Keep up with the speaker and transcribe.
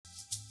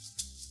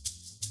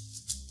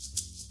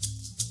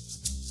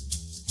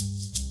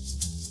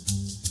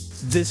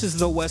This is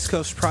the West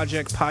Coast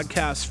Project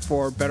podcast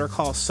for Better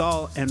Call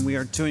Saul, and we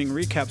are doing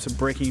recaps of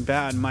Breaking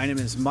Bad. My name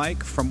is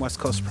Mike from West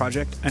Coast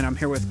Project, and I'm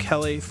here with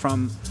Kelly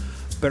from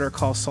Better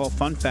Call Saul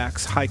Fun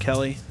Facts. Hi,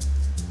 Kelly.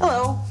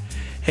 Hello.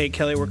 Hey,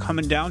 Kelly, we're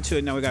coming down to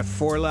it now. We got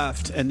 4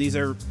 left, and these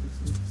are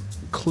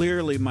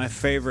clearly my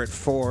favorite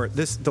 4.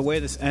 The way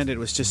this ended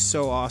was just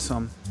so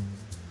awesome.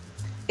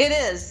 It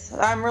is.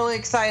 I'm really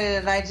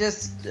excited, and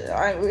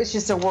it's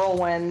just a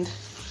whirlwind.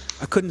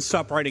 I couldn't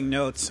stop writing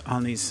notes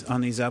on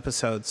these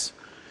episodes.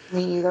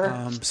 Me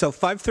either. So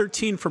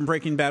 513 from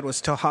Breaking Bad was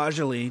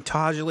Tahajali.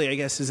 Tahajali, I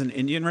guess, is an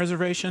Indian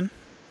reservation?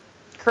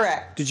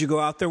 Correct. Did you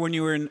go out there when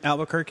you were in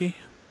Albuquerque?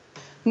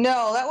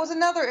 No, that was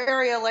another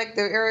area like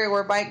the area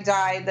where Mike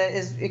died that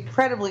is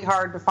incredibly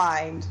hard to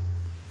find.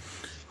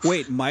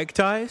 Wait, Mike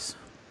dies?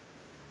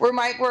 Where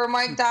Mike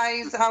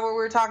dies, how we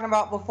were talking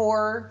about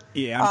before.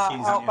 Yeah, I'm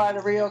teasing out you. by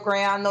the Rio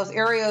Grande. Those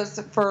areas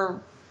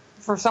for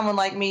someone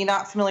like me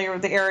not familiar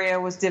with the area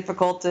was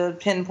difficult to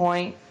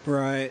pinpoint.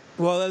 Right.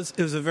 Well, it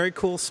was a very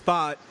cool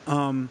spot.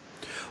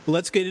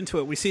 Let's get into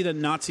it. We see the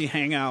Nazi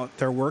hangout,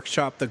 their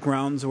workshop, the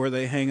grounds where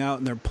they hang out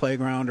in their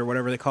playground or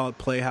whatever they call it,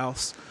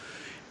 playhouse.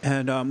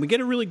 And we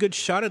get a really good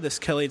shot of this,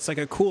 Kelly. It's like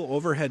a cool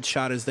overhead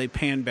shot as they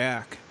pan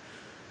back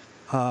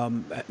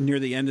near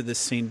the end of this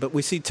scene. But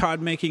we see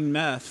Todd making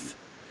meth,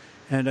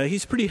 and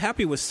he's pretty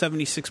happy with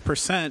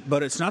 76%,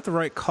 but it's not the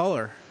right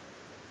color.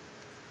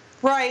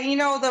 Right. You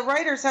know, the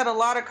writers had a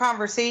lot of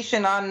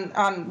conversation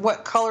on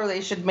what color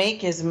they should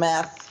make his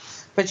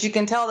meth, but you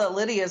can tell that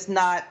Lydia's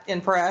not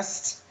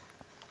impressed.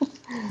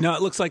 No,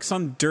 it looks like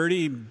some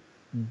dirty,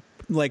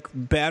 like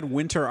bad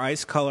winter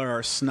ice color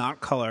or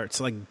snot color. It's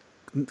like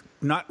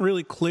not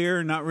really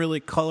clear, not really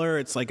color.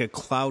 It's like a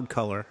cloud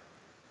color.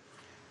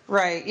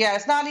 Right. Yeah,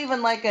 it's not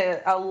even like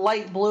a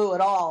light blue at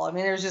all. I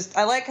mean,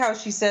 I like how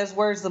she says,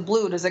 "Where's the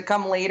blue? Does it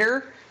come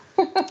later?"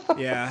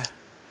 Yeah.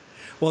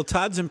 Well,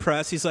 Todd's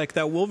impressed. He's like,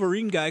 that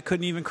Wolverine guy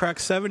couldn't even crack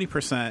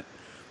 70%.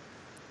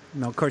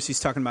 No, of course, he's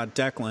talking about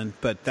Declan,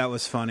 but that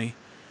was funny.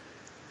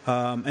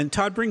 And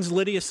Todd brings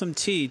Lydia some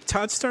tea.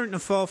 Todd's starting to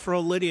fall for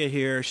old Lydia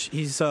here.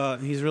 He's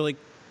really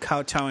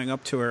kowtowing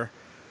up to her.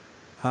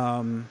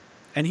 And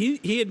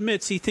he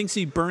admits he thinks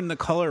he burned the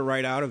color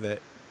right out of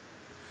it,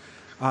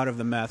 out of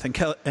the meth.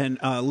 And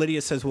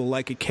Lydia says, well,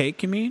 like a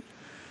cake, you mean?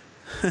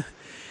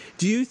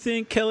 Do you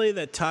think, Kelly,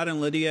 that Todd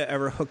and Lydia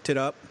ever hooked it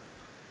up?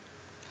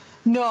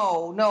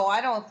 No, I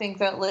don't think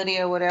that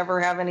Lydia would ever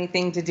have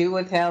anything to do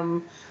with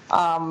him.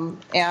 And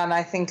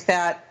I think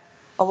that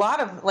a lot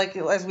of, like,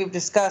 as we've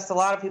discussed, a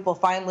lot of people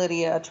find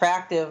Lydia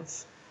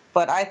attractive,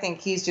 but I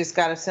think he's just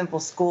got a simple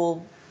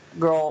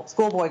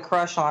schoolboy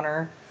crush on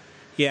her.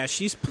 Yeah,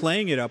 she's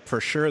playing it up for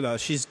sure, though.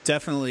 She's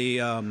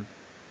definitely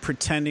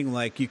pretending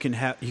like you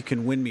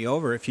can win me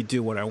over if you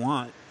do what I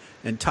want,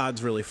 and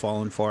Todd's really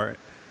falling for it.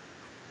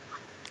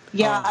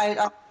 Yeah,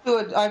 I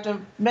have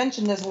to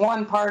mention this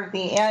one part at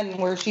the end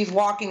where she's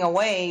walking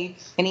away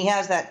and he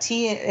has that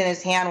tea in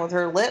his hand with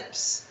her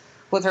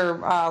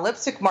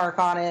lipstick mark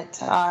on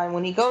it. And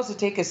when he goes to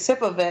take a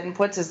sip of it and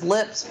puts his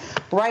lips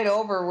right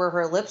over where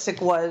her lipstick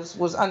was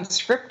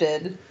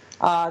unscripted.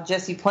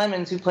 Jesse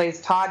Plemons, who plays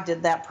Todd,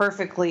 did that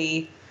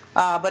perfectly.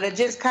 But it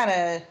just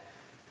kind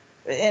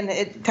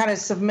of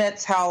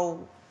submits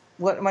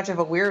what much of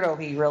a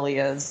weirdo he really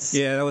is.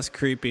 Yeah, that was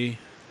creepy.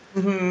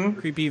 Mm-hmm.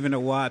 Creepy even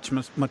to watch,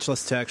 much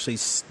less to actually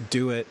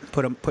do it.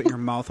 Put your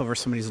mouth over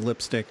somebody's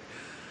lipstick.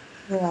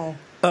 Yeah.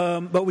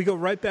 But we go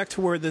right back to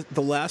where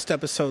the last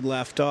episode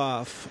left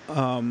off,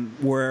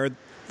 where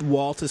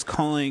Walt is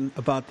calling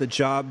about the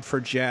job for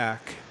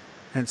Jack.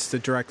 And it's the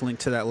direct link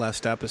to that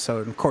last episode.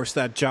 And of course,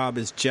 that job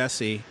is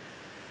Jesse.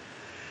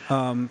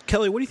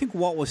 Kelly, what do you think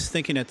Walt was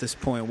thinking at this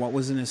point? What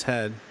was in his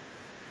head?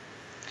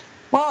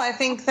 Well, I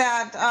think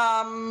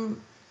that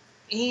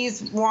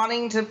he's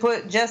wanting to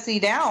put Jesse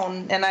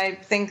down, and I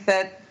think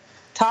that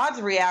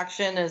Todd's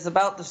reaction is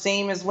about the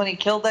same as when he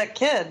killed that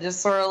kid, just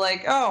sort of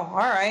like, oh, all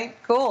right,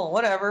 cool,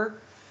 whatever.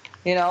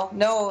 You know,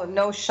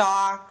 no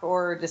shock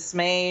or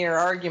dismay or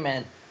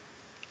argument.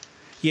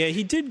 Yeah,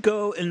 he did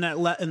go in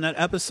that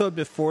episode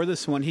before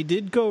this one. He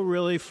did go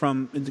really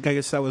from, I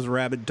guess that was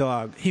Rabid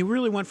Dog. He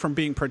really went from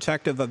being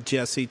protective of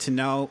Jesse to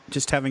now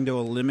just having to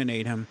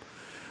eliminate him.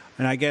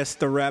 And I guess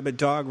the Rabid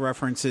Dog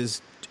reference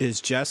is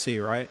Jesse,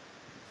 right?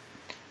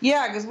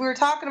 Yeah, because we were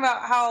talking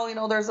about how, you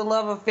know, there's a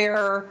love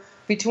affair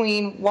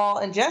between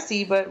Walt and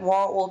Jesse, but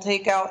Walt will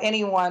take out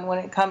anyone when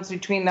it comes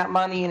between that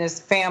money and his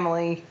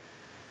family,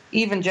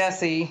 even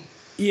Jesse.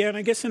 Yeah, and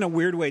I guess in a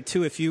weird way,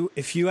 too, if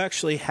you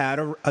actually had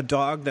a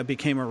dog that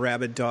became a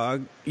rabid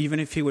dog, even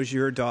if he was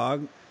your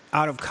dog,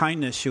 out of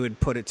kindness, you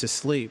would put it to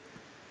sleep.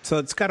 So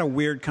it's got a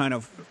weird kind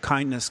of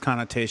kindness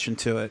connotation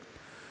to it.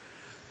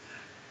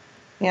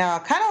 Yeah,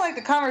 kind of like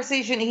the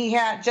conversation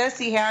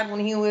Jesse had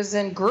when he was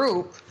in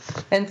group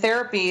and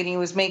therapy, and he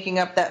was making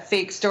up that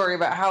fake story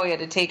about how he had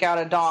to take out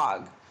a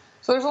dog.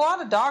 So there's a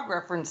lot of dog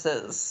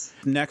references.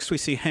 Next, we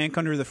see Hank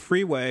under the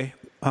freeway.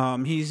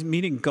 He's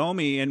meeting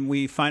Gomi, and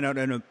we find out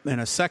in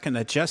a second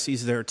that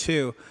Jesse's there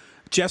too.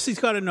 Jesse's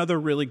got another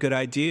really good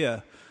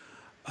idea.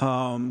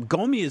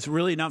 Gomi is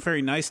really not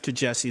very nice to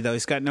Jesse, though.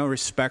 He's got no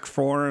respect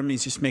for him.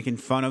 He's just making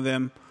fun of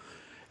him.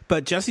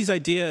 But Jesse's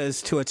idea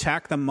is to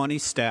attack the money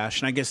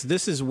stash, and I guess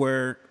this is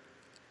where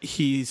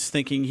he's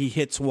thinking he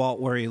hits Walt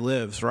where he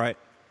lives, right?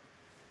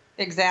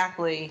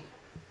 Exactly.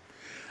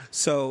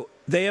 So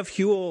they have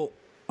Huel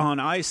on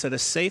ice at a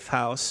safe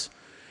house,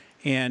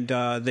 and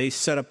they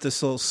set up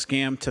this little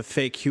scam to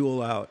fake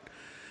Huel out.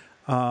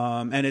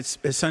 And it's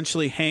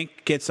essentially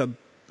Hank gets a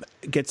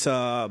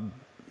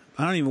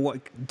I don't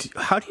even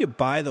how do you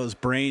buy those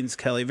brains,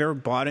 Kelly? Have you ever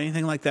bought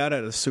anything like that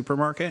at a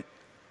supermarket?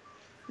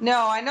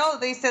 No, I know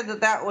they said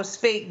that was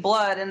fake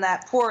blood, and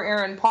that poor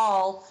Aaron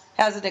Paul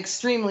has an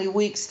extremely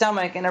weak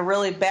stomach and a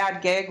really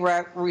bad gag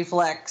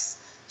reflex.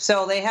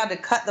 So they had to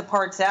cut the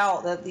parts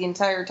out that the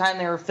entire time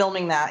they were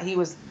filming that he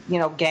was,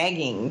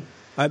 gagging.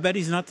 I bet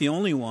he's not the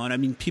only one. I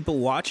mean, people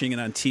watching it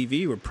on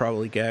TV were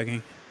probably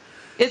gagging.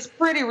 It's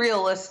pretty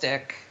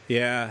realistic.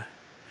 Yeah.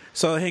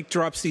 So Hank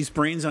drops these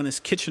brains on his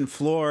kitchen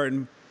floor,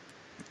 and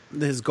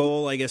his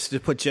goal, I guess, is to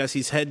put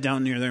Jesse's head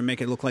down near there and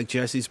make it look like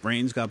Jesse's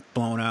brains got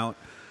blown out.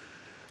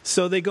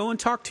 So they go and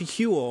talk to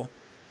Huel.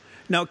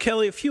 Now,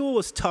 Kelly, if Huel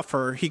was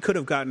tougher, he could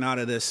have gotten out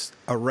of this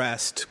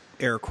arrest,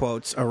 air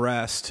quotes,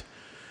 arrest.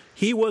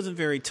 He wasn't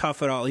very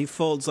tough at all. He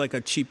folds like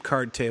a cheap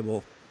card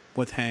table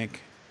with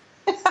Hank.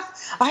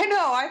 I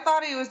know. I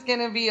thought he was going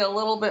to be a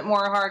little bit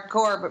more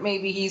hardcore, but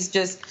maybe he's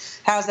just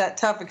has that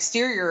tough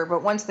exterior.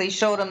 But once they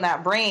showed him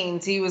that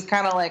brains, he was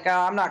kind of like, oh,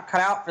 I'm not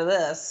cut out for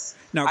this.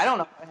 Now, I don't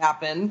know what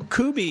happened.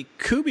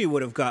 Kubi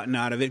would have gotten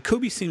out of it.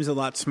 Kubi seems a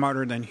lot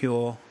smarter than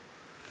Huel.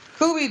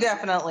 Kubi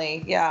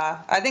definitely, yeah.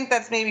 I think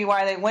that's maybe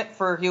why they went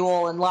for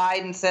Huel and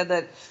lied and said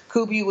that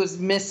Kubi was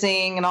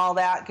missing and all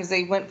that, because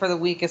they went for the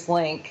weakest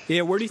link.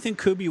 Yeah, where do you think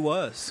Kubi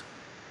was?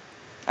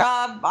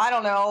 I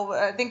don't know.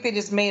 I think they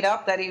just made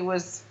up that he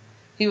was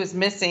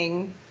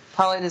missing.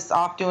 Probably just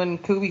off doing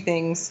Kubi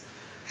things.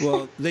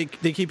 Well, they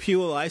keep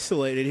Huel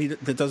isolated.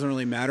 That doesn't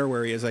really matter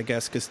where he is, I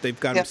guess, because they've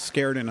got him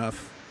scared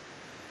enough.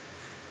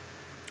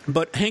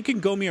 But Hank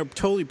and Gomi are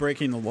totally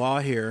breaking the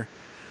law here.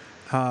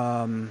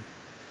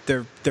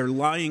 They're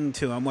lying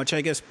to him, which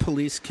I guess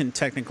police can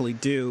technically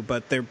do,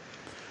 but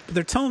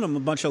they're telling him a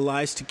bunch of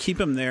lies to keep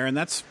him there, and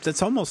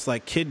that's almost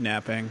like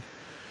kidnapping.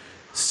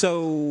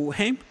 So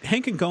Hank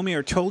and Gomi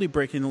are totally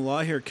breaking the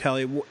law here,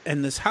 Kelly.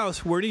 And this house,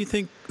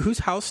 whose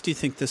house do you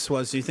think this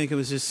was? Do you think it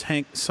was just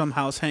some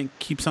house Hank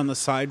keeps on the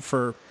side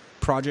for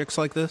projects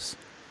like this?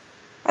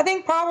 I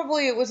think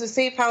probably it was a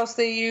safe house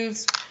they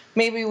used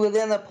maybe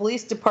within the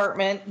police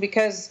department,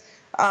 because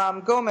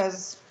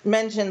Gomez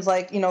mentions,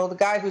 the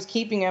guy who's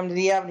keeping him, did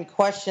he have any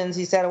questions?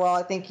 He said, well,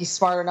 I think he's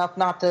smart enough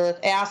not to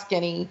ask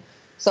any.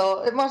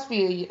 So it must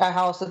be a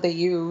house that they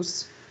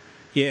use.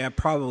 Yeah,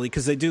 probably,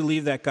 because they do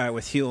leave that guy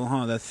with Huel,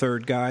 huh? The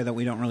third guy that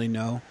we don't really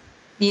know.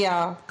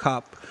 Yeah.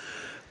 Cop.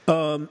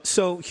 So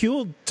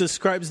Huel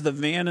describes the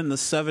van and the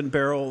 7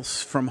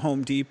 barrels from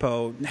Home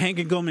Depot. Hank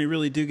and Gomi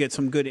really do get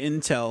some good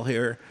intel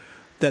here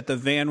that the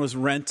van was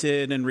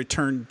rented and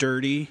returned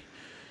dirty.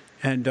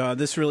 And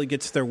this really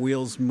gets their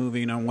wheels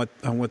moving on what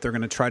they're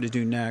going to try to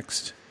do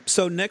next.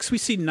 So next we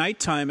see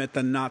nighttime at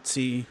the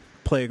Nazi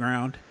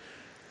playground.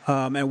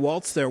 And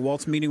Walt's there.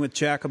 Walt's meeting with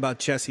Jack about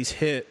Jesse's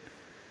hit.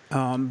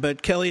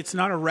 But Kelly, it's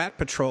not a Rat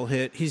Patrol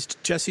hit.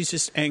 Jesse's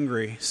just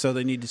angry, so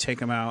they need to take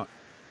him out.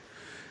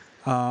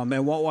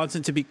 And Walt wants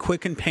it to be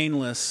quick and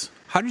painless.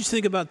 How did you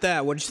think about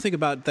that? What did you think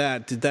about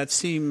that? Did that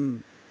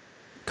seem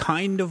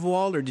kind of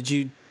Walt, or did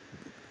you...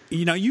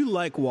 you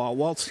like Walt.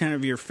 Walt's kind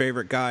of your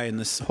favorite guy in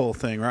this whole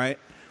thing, right?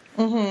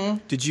 Mm-hmm.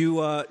 Did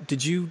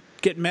you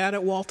get mad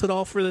at Walt at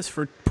all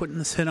for putting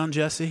this hit on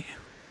Jesse?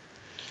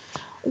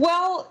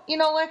 Well,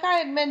 like I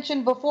had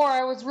mentioned before,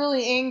 I was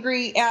really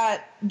angry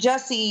at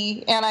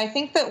Jesse, and I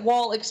think that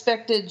Walt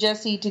expected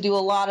Jesse to do a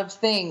lot of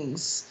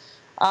things.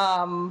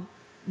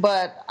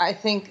 But I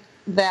think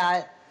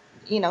that,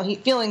 he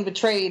feeling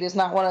betrayed is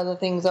not one of the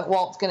things that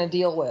Walt's going to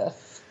deal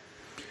with.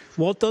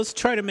 Walt does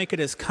try to make it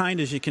as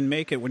kind as you can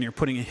make it when you're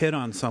putting a hit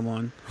on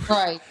someone.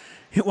 Right.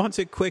 He wants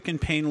it quick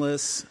and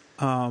painless.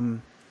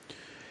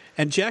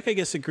 And Jack, I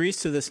guess,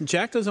 agrees to this. And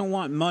Jack doesn't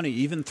want money,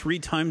 even 3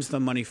 times the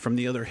money from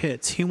the other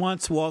hits. He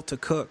wants Walt to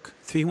cook.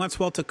 He wants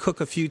Walt to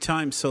cook a few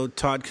times so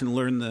Todd can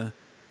learn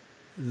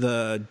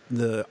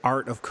the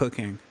art of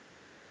cooking.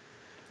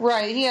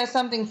 Right. He has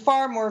something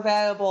far more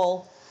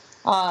valuable,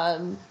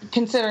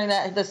 considering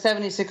that the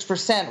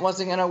 76%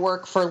 wasn't going to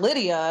work for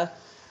Lydia.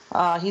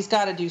 He's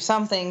got to do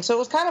something. So it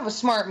was kind of a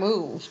smart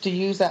move to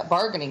use that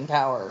bargaining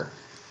power.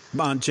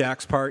 On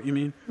Jack's part, you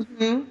mean?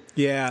 Mm-hmm.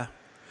 Yeah.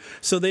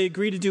 So they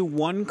agree to do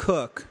 1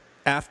 cook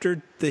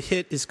after the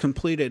hit is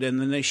completed, and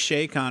then they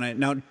shake on it.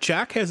 Now,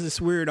 Jack has this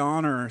weird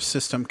honor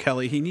system,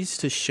 Kelly. He needs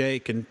to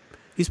shake, and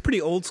he's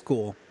pretty old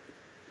school.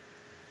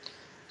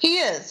 He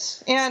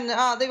is.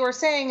 And they were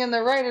saying in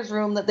the writer's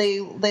room that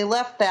they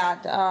left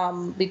that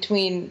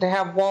to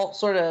have Walt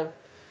sort of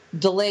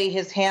delay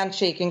his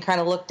handshake and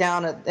kind of look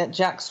down at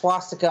Jack's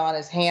swastika on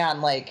his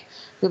hand, like,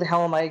 who the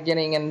hell am I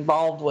getting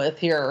involved with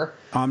here?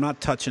 I'm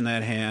not touching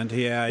that hand.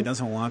 Yeah, he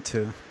doesn't want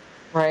to.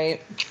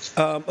 Right.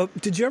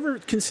 Did you ever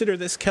consider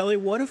this, Kelly?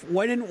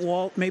 Why didn't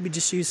Walt maybe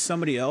just use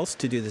somebody else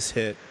to do this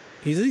hit?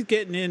 He's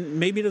getting in.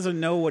 Maybe he doesn't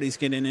know what he's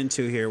getting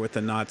into here with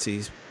the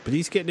Nazis, but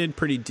he's getting in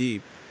pretty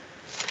deep.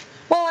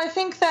 Well, I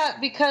think that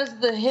because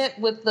the hit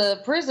with the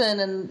prison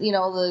and,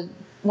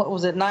 what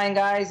was it, 9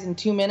 guys in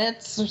 2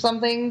 minutes or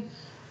something,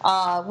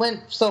 went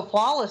so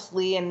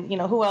flawlessly. And,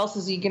 who else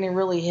is he going to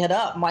really hit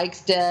up?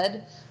 Mike's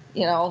dead.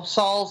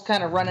 Saul's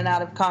kind of running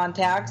out of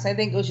contacts. I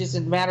think it was just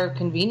a matter of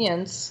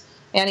convenience.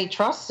 And he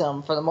trusts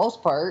him for the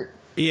most part.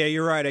 Yeah,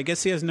 you're right. I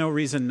guess he has no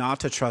reason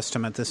not to trust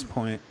him at this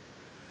point.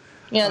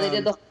 Yeah, they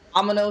did the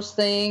Ominos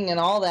thing and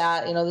all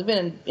that. They've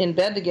been in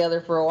bed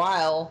together for a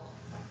while.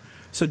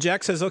 So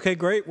Jack says, okay,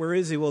 great, where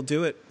is he? We'll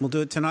do it. We'll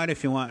do it tonight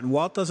if you want. And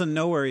Walt doesn't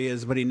know where he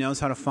is, but he knows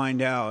how to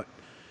find out.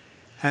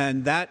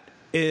 And that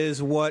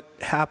is what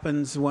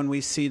happens when we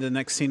see the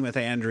next scene with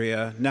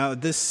Andrea. Now,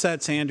 this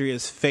sets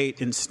Andrea's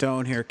fate in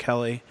stone here,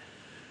 Kelly.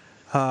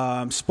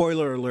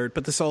 Spoiler alert,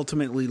 but this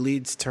ultimately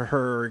leads to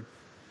her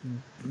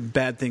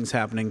bad things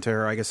happening to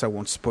her. I guess I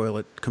won't spoil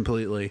it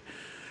completely.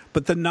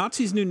 But the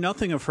Nazis knew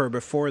nothing of her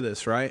before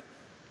this, right?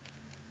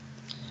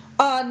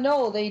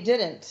 No, they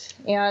didn't.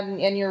 And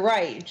you're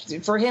right.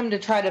 For him to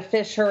try to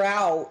fish her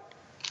out,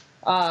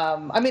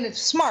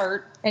 it's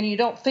smart, and you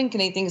don't think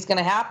anything's going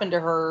to happen to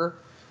her.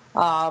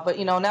 But,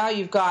 now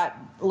you've got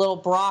little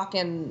Brock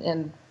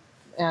and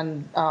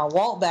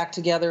Walt back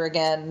together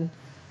again.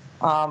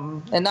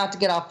 And not to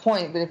get off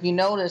point, but if you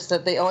notice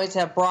that they always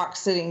have Brock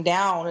sitting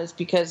down, it's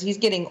because he's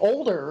getting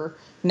older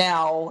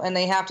now, and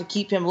they have to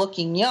keep him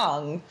looking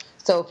young.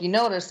 So if you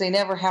notice, they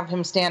never have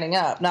him standing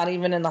up, not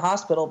even in the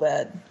hospital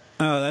bed.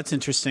 Oh, that's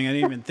interesting. I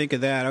didn't even think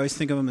of that. I always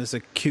think of him as a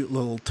cute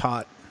little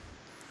tot.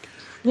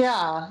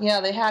 Yeah,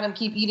 they had him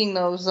keep eating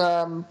those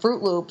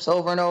Fruit Loops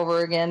over and over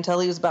again until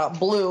he was about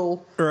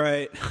blue.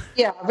 Right.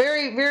 Yeah,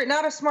 very, very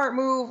not a smart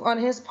move on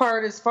his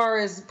part as far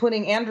as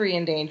putting Andrea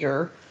in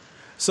danger.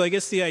 So I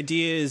guess the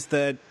idea is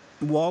that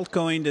Walt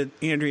going to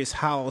Andrea's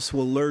house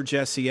will lure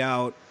Jesse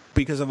out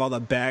because of all the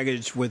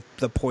baggage with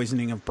the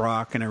poisoning of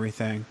Brock and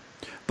everything.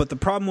 But the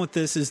problem with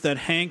this is that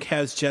Hank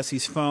has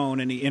Jesse's phone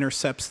and he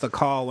intercepts the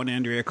call when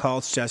Andrea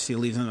calls Jesse,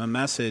 leaves him a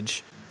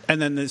message.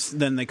 And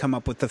then they come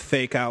up with the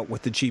fake out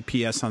with the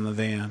GPS on the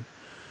van.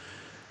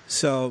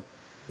 So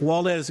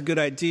Walt has a good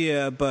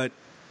idea, but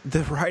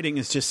the writing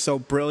is just so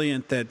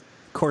brilliant that,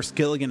 of course,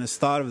 Gilligan has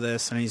thought of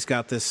this, and he's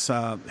got this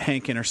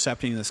Hank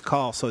intercepting this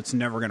call, so it's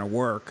never going to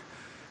work.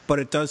 But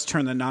it does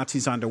turn the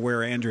Nazis onto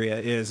where Andrea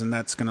is, and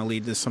that's going to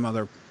lead to some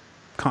other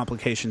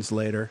complications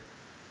later.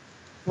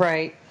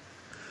 Right.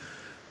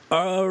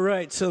 All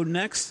right, so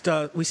next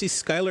we see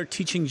Skylar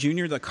teaching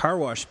Junior the car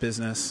wash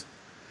business.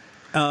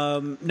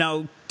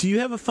 Now, do you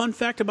have a fun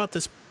fact about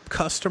this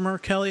customer,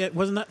 Kelly?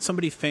 Wasn't that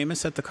somebody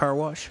famous at the car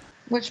wash?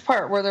 Which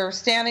part? Where they're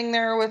standing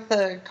there with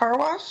the car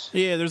wash?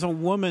 Yeah, there's a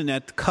woman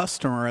at the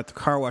customer at the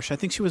car wash. I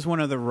think she was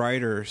one of the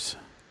writers.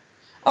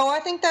 Oh,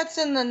 I think that's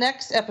in the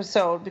next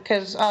episode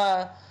because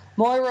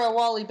Moira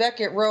Wally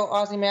Beckett wrote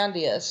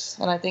Ozymandias,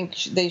 and I think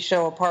they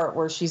show a part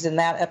where she's in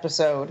that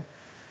episode.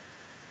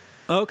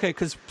 Okay,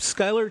 because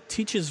Skylar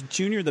teaches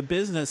Junior the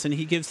business, and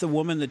he gives the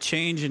woman the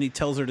change, and he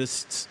tells her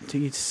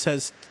he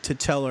says to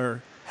tell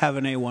her, have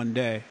an A1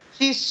 day.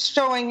 She's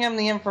showing him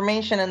the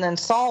information, and then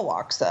Saul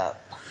walks up.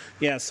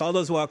 Yeah, Saul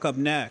does walk up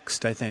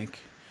next, I think.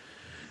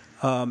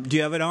 Do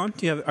you have it on?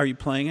 Are you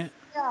playing it?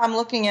 Yeah, I'm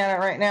looking at it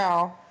right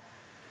now.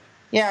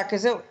 Yeah,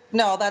 because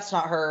no, that's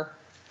not her.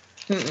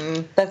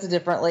 That's a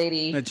different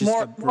lady.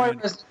 More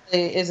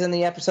is in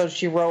the episode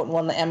she wrote and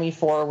won the Emmy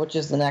for, which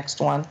is the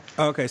next one.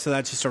 Okay, so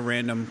that's just a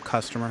random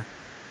customer.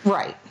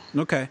 Right.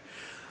 Okay.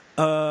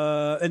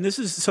 And this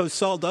is, so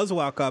Saul does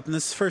walk up, and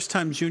this is the first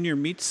time Junior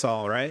meets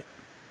Saul, right?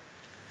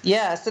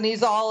 Yes, and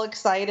he's all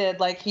excited,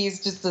 like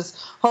he's just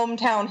this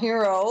hometown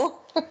hero.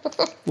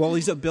 Well,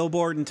 he's a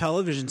billboard and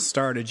television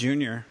star to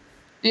Junior.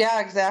 Yeah,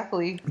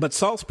 exactly. But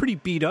Saul's pretty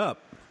beat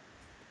up.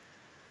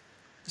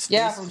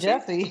 From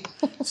Jesse.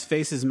 His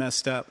face is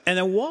messed up. And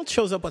then Walt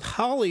shows up with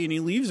Holly, and he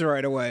leaves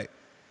right away.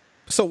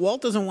 So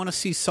Walt doesn't want to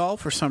see Saul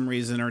for some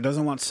reason, or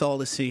doesn't want Saul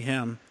to see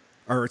him,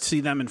 or see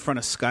them in front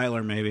of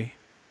Skylar, maybe.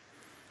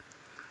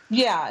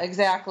 Yeah,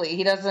 exactly.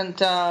 He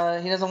doesn't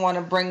want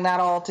to bring that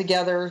all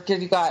together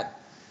because you got.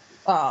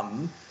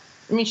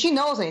 She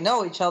knows they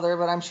know each other,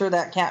 but I'm sure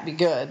that can't be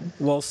good.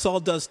 Well,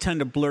 Saul does tend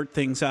to blurt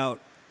things out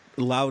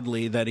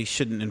loudly that he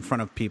shouldn't in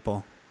front of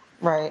people.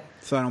 Right.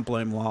 So I don't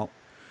blame Walt.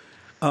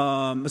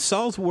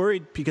 Saul's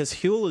worried because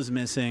Huel is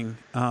missing,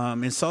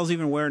 and Saul's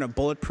even wearing a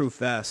bulletproof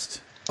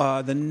vest.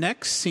 The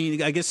next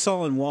scene, I guess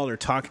Saul and Walt are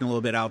talking a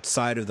little bit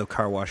outside of the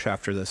car wash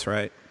after this,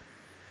 right?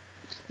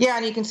 Yeah,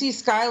 and you can see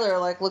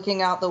Skylar, like,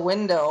 looking out the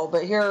window,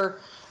 but here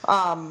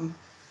Saul's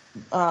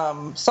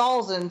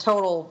in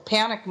total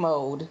panic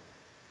mode.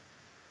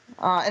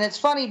 And it's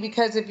funny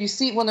because if you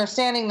see, when they're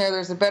standing there,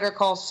 there's a Better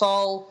Call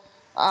Saul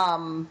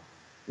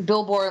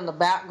billboard in the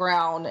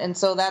background, and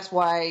so that's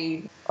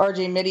why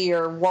R.J. Mitty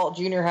or Walt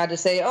Jr. had to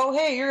say, oh,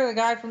 hey, you're the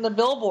guy from the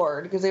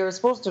billboard, because they were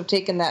supposed to have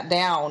taken that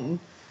down,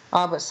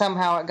 but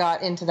somehow it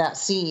got into that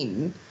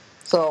scene.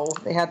 So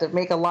they had to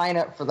make a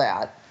lineup for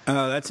that.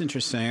 Oh, that's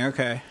interesting.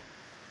 Okay.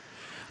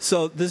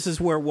 So this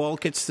is where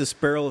Walt gets this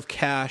barrel of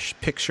cash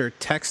picture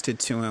texted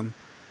to him.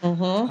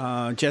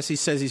 Mm-hmm. Jesse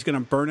says he's going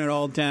to burn it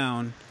all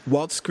down.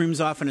 Walt screams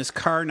off in his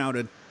car now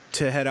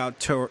to head out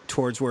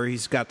towards where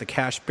he's got the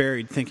cash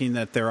buried, thinking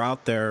that they're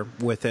out there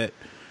with it.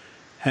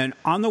 And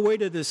on the way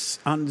to this,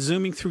 on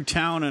zooming through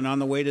town and on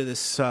the way to this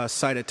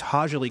site at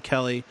Tahajali,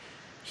 Kelly,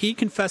 he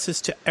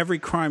confesses to every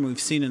crime we've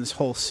seen in this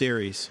whole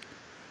series.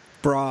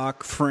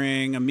 Brock,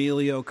 Fring,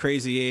 Emilio,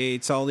 Crazy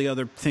Eights, all the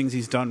other things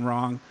he's done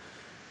wrong.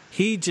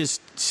 He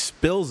just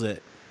spills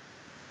it.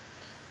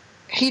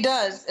 He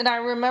does. And I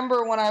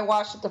remember when I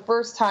watched it the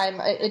first time,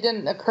 it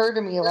didn't occur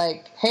to me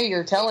like, hey,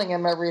 you're telling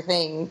him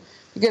everything.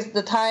 Because at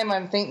the time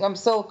I'm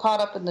so caught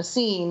up in the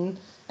scene,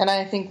 and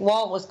I think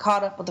Walt was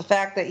caught up with the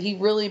fact that he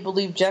really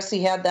believed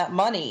Jesse had that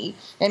money,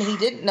 and he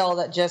didn't know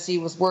that Jesse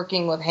was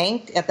working with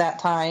Hank at that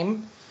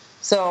time.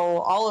 So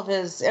all of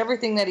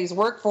everything that he's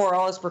worked for,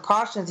 all his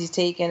precautions he's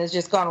taken, has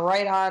just gone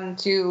right on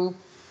to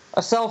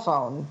a cell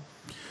phone.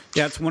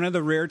 Yeah, it's one of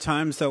the rare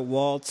times that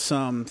Walt's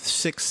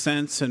sixth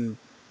sense and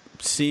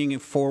seeing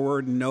it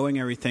forward and knowing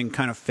everything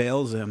kind of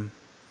fails him.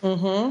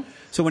 Mm-hmm.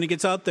 So when he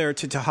gets out there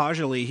to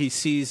Tahajali, he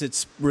sees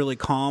it's really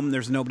calm.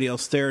 There's nobody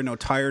else there, no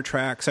tire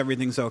tracks,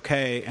 everything's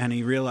okay, and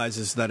he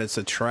realizes that it's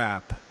a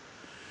trap.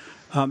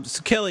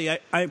 So Kelly,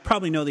 I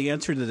probably know the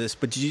answer to this,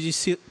 but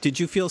did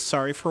you feel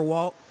sorry for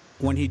Walt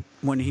when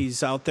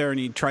he's out there and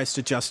he tries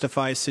to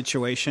justify a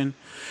situation?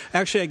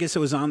 Actually, I guess it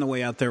was on the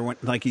way out there,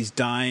 like he's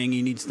dying,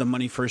 he needs the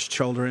money for his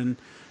children.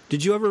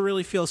 Did you ever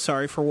really feel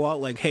sorry for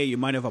Walt? Like, hey, you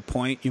might have a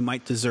point, you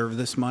might deserve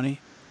this money?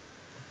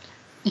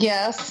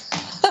 Yes.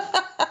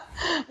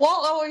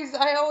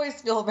 I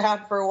always feel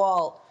bad for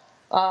Walt.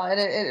 And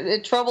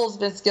it troubles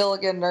Vince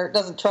Gilligan, or it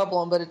doesn't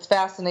trouble him, but it's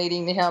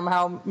fascinating to him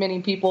how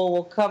many people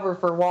will cover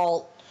for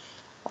Walt.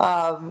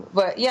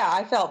 But yeah,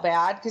 I felt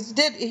bad because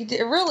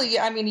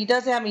he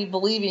does have me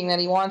believing that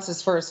he wants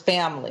this for his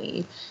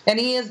family, and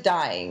he is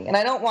dying. And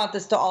I don't want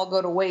this to all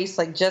go to waste,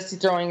 like Jesse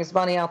throwing his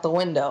money out the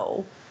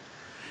window.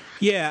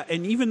 Yeah,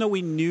 and even though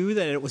we knew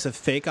that it was a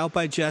fake out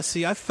by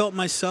Jesse, I felt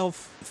myself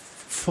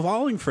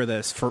falling for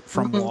this from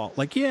mm-hmm. Walt.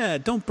 Like, yeah,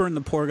 don't burn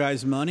the poor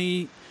guy's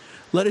money.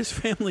 Let his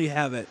family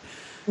have it.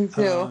 Me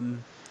too.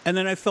 And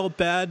then I felt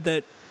bad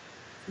that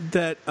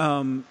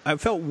I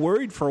felt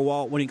worried for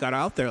Walt when he got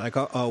out there. Like,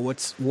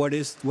 what's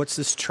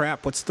this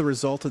trap? What's the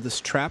result of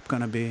this trap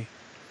going to be?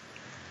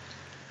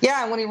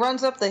 Yeah, and when he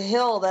runs up the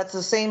hill, that's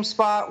the same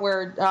spot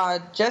where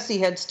Jesse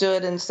had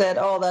stood and said,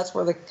 "Oh, that's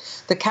where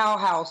the cow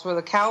house, where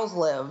the cows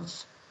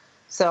live."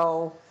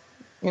 So,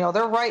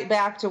 they're right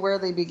back to where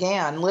they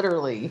began,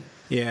 literally.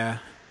 Yeah.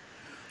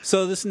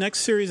 So this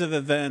next series of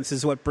events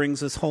is what brings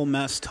this whole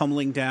mess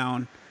tumbling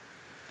down.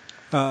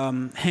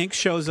 Hank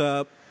shows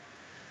up.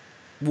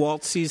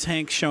 Walt sees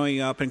Hank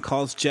showing up and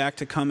calls Jack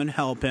to come and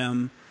help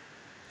him.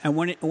 And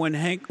when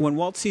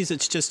Walt sees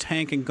it's just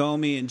Hank and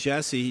Gomi and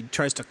Jesse, he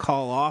tries to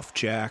call off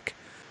Jack.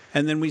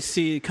 And then we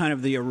see kind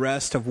of the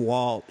arrest of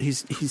Walt.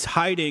 He's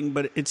hiding,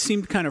 but it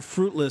seemed kind of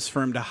fruitless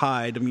for him to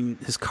hide. I mean,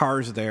 his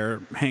car's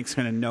there. Hank's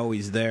going to know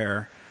he's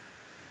there.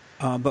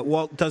 But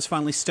Walt does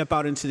finally step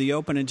out into the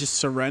open and just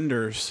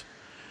surrenders.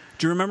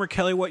 Do you remember,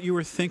 Kelly, what you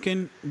were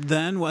thinking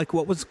then? Like,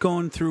 what was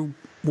going through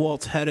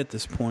Walt's head at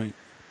this point?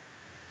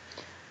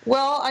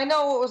 Well, I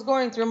know what was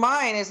going through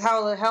mine is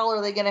how the hell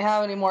are they going to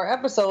have any more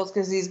episodes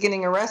because he's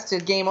getting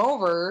arrested, game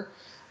over.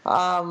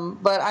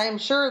 But I am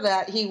sure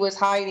that he was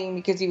hiding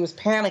because he was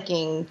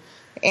panicking.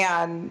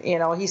 And,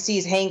 he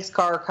sees Hank's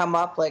car come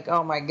up like,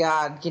 oh, my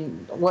God,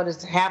 what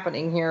is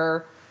happening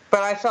here?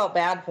 But I felt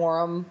bad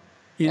for him.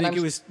 Do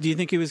you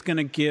think he was going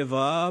to give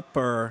up,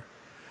 or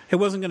he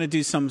wasn't going to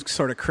do some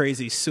sort of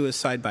crazy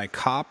suicide by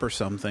cop or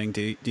something?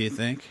 Do you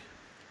think?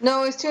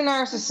 No, he's too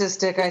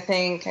narcissistic, I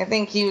think. I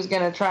think he was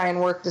going to try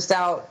and work this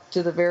out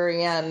to the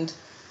very end.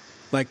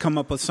 Like come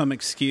up with some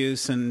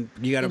excuse and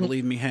you got to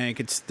believe me,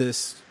 Hank, it's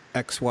this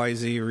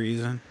XYZ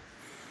reason.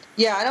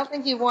 Yeah, I don't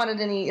think he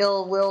wanted any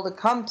ill will to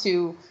come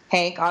to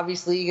Hank,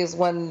 obviously, because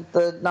when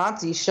the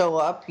Nazis show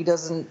up, he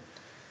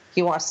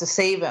wants to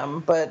save him.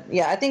 But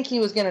yeah, I think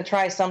he was going to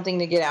try something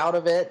to get out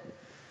of it.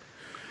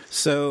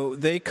 So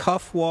they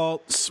cuff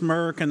Walt,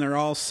 smirk, and they're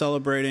all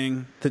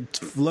celebrating. The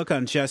look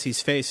on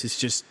Jesse's face is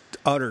just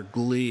utter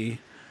glee.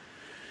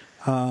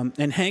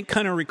 And Hank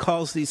kind of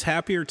recalls these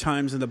happier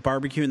times in the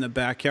barbecue in the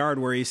backyard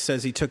where he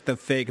says he took the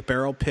fake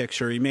barrel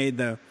picture.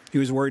 He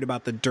was worried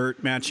about the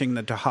dirt matching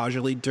the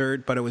Tahajali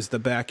dirt, but it was the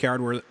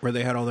backyard where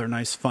they had all their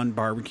nice fun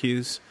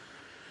barbecues.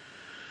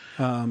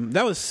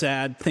 That was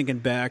sad thinking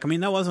back. I mean,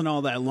 that wasn't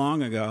all that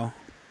long ago.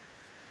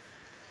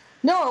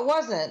 No, it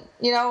wasn't.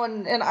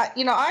 And I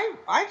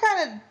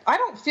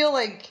don't feel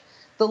like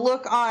the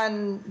look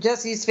on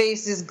Jesse's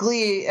face is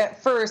glee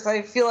at first.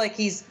 I feel like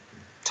he's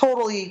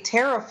totally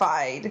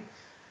terrified.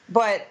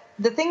 But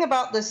the thing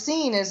about the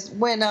scene is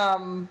when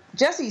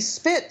Jesse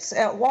spits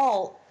at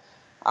Walt,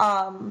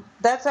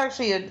 That's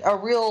actually a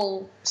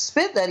real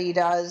spit that he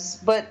does.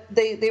 But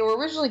they were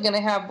originally going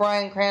to have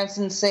Bryan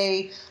Cranston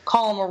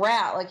call him a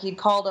rat, like he'd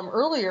called him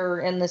earlier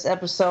in this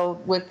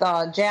episode with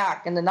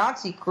Jack and the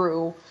Nazi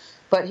crew.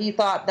 But he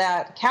thought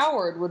that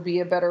coward would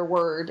be a better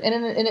word.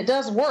 And it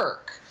does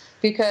work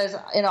because,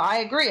 I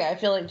agree. I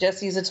feel like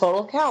Jesse's a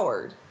total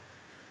coward.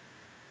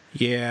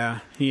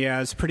 Yeah,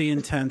 it's a pretty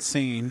intense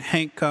scene.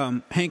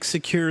 Hank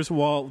secures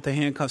Walt with the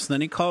handcuffs, and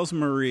then he calls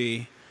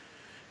Marie.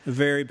 A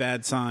very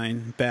bad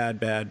sign. Bad.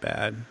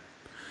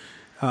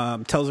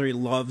 Tells her he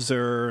loves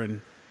her, and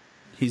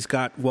he's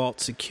got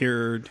Walt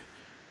secured.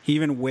 He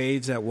even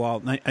waves at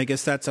Walt. I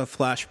guess that's a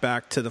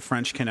flashback to the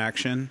French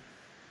Connection.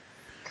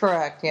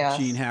 Correct, yeah.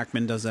 Gene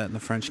Hackman does that in the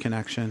French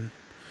Connection.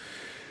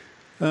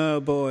 Oh,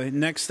 boy.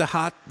 Next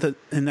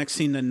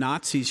scene, the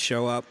Nazis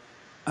show up.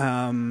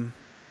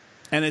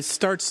 And it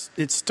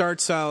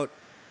starts out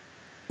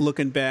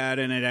looking bad,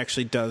 and it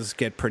actually does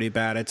get pretty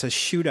bad. It's a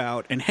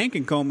shootout, and Hank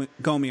and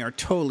Gomi are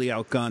totally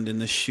outgunned in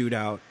this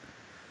shootout.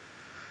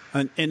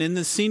 And in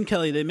this scene,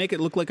 Kelly, they make it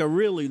look like a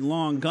really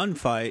long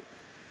gunfight.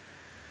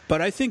 But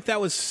I think that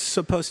was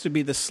supposed to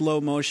be the slow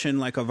motion,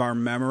 like, of our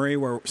memory,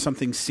 where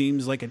something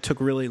seems like it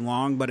took really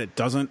long, but it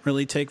doesn't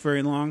really take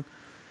very long.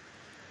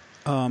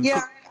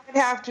 Yeah, I'd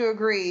have to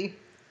agree.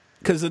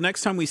 Because the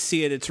next time we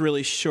see it, it's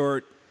really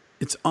short.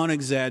 It's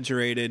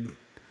unexaggerated.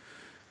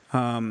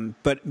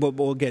 But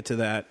we'll get to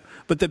that.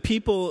 But the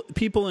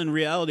people in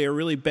reality are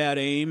really bad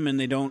aim, and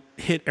they don't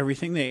hit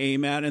everything they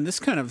aim at. And this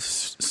kind of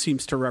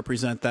seems to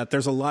represent that.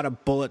 There's a lot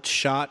of bullets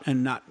shot,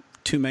 and not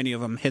too many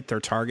of them hit their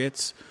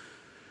targets.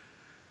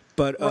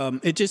 But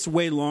it's just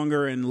way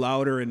longer and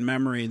louder in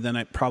memory than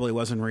it probably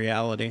was in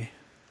reality.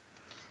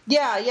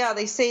 Yeah,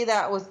 they say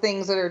that with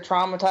things that are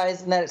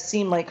traumatized and that it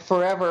seemed like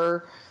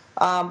forever.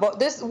 But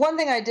this one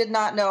thing I did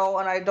not know,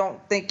 and I don't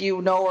think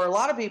you know or a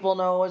lot of people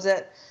know, is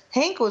that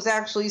Hank was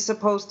actually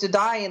supposed to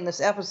die in this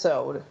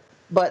episode,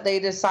 but they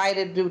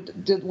decided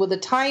to with the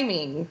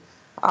timing,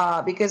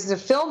 because to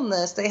film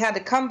this, they had to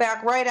come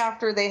back right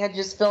after they had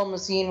just filmed the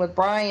scene with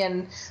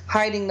Brian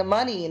hiding the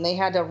money, and they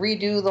had to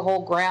redo the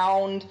whole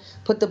ground,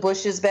 put the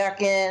bushes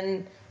back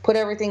in, put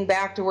everything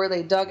back to where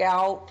they dug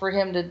out for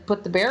him to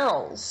put the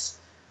barrels.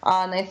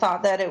 And they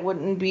thought that it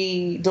wouldn't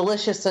be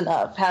delicious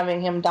enough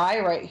having him die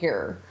right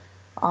here.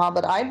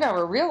 But I've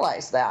never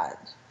realized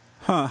that.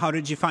 Huh, how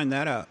did you find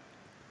that out?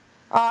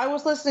 I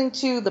was listening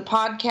to the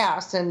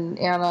podcast, and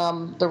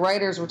the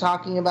writers were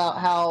talking about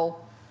how,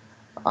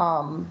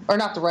 or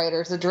not the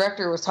writers, the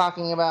director was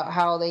talking about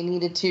how they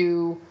needed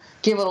to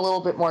give it a little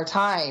bit more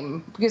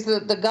time, because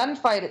the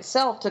gunfight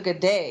itself took a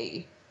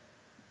day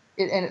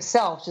in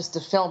itself just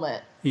to film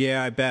it.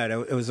 Yeah, I bet.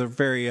 It was a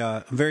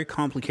very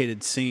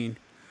complicated scene.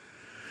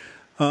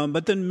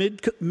 But then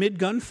mid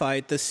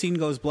gunfight, the scene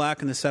goes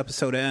black and this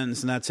episode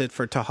ends, and that's it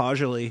for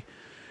Tahajali.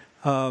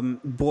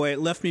 Boy, it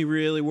left me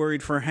really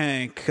worried for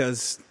Hank,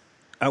 because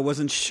I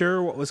wasn't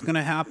sure what was going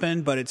to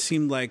happen, but it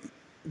seemed like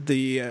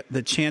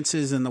the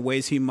chances and the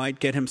ways he might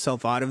get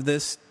himself out of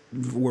this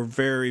were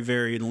very,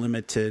 very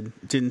limited.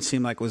 Didn't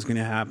seem like it was going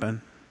to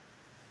happen.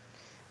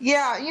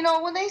 Yeah,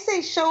 when they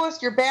say show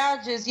us your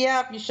badges,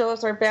 if you show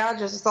us our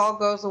badges, this all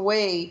goes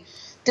away.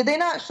 Did they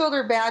not show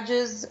their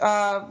badges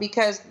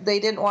because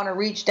they didn't want to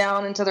reach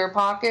down into their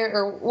pocket?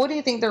 Or what do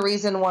you think the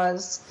reason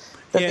was?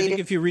 I think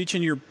if you reach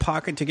in your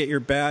pocket to get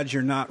your badge,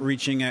 you're not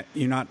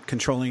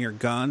controlling your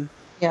gun.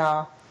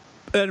 Yeah.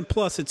 And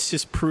plus, it's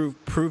just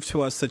prove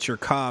to us that you're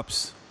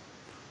cops,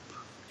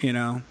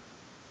 But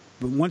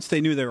once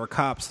they knew they were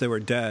cops, they were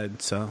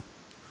dead, so.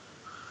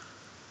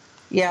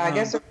 Yeah, I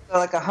guess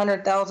like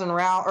 100,000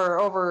 rounds, or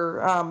over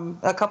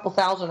a couple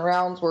thousand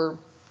rounds were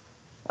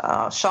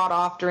shot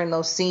off during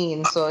those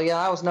scenes. So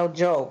yeah, that was no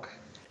joke.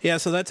 Yeah,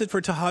 so that's it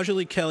for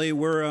Tahajali, Kelly.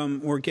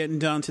 We're getting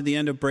down to the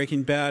end of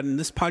Breaking Bad, and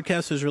this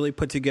podcast was really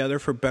put together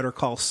for Better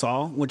Call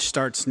Saul, which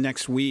starts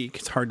next week.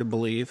 It's hard to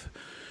believe.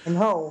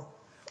 No.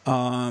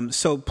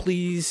 So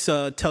please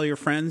tell your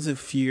friends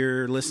if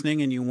you're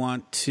listening and you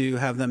want to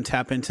have them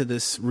tap into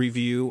this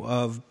review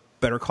of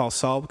Better Call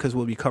Saul, because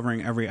we'll be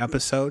covering every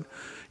episode.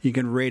 You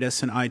can rate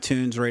us in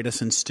iTunes, rate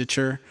us in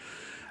Stitcher.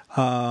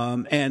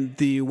 And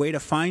the way to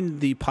find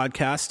the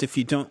podcast, if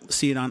you don't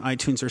see it on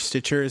iTunes or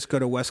Stitcher, is go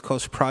to West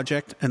Coast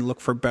Project and look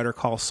for Better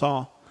Call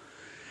Saul.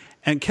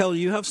 And Kelly,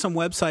 you have some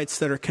websites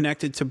that are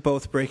connected to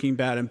both Breaking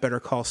Bad and Better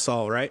Call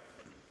Saul, right?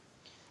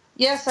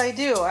 Yes, I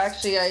do.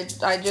 Actually,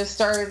 I just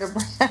started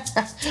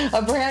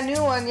a brand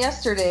new one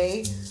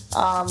yesterday.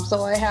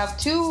 So I have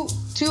two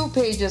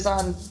pages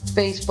on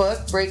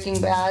Facebook,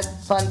 Breaking Bad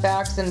Fun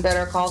Facts and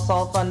Better Call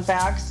Saul Fun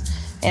Facts.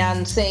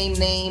 And same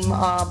name,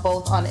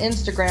 both on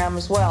Instagram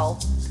as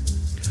well.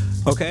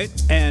 Okay,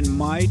 and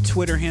my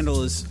Twitter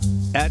handle is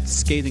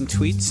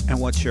 @scathingtweets,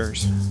 and what's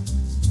yours?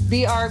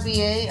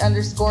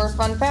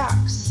 BRBA_Fun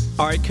Facts.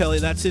 All right, Kelly,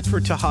 that's it for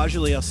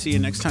Tahajali. I'll see you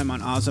next time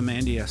on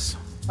Ozymandias.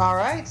 All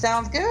right,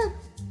 sounds good.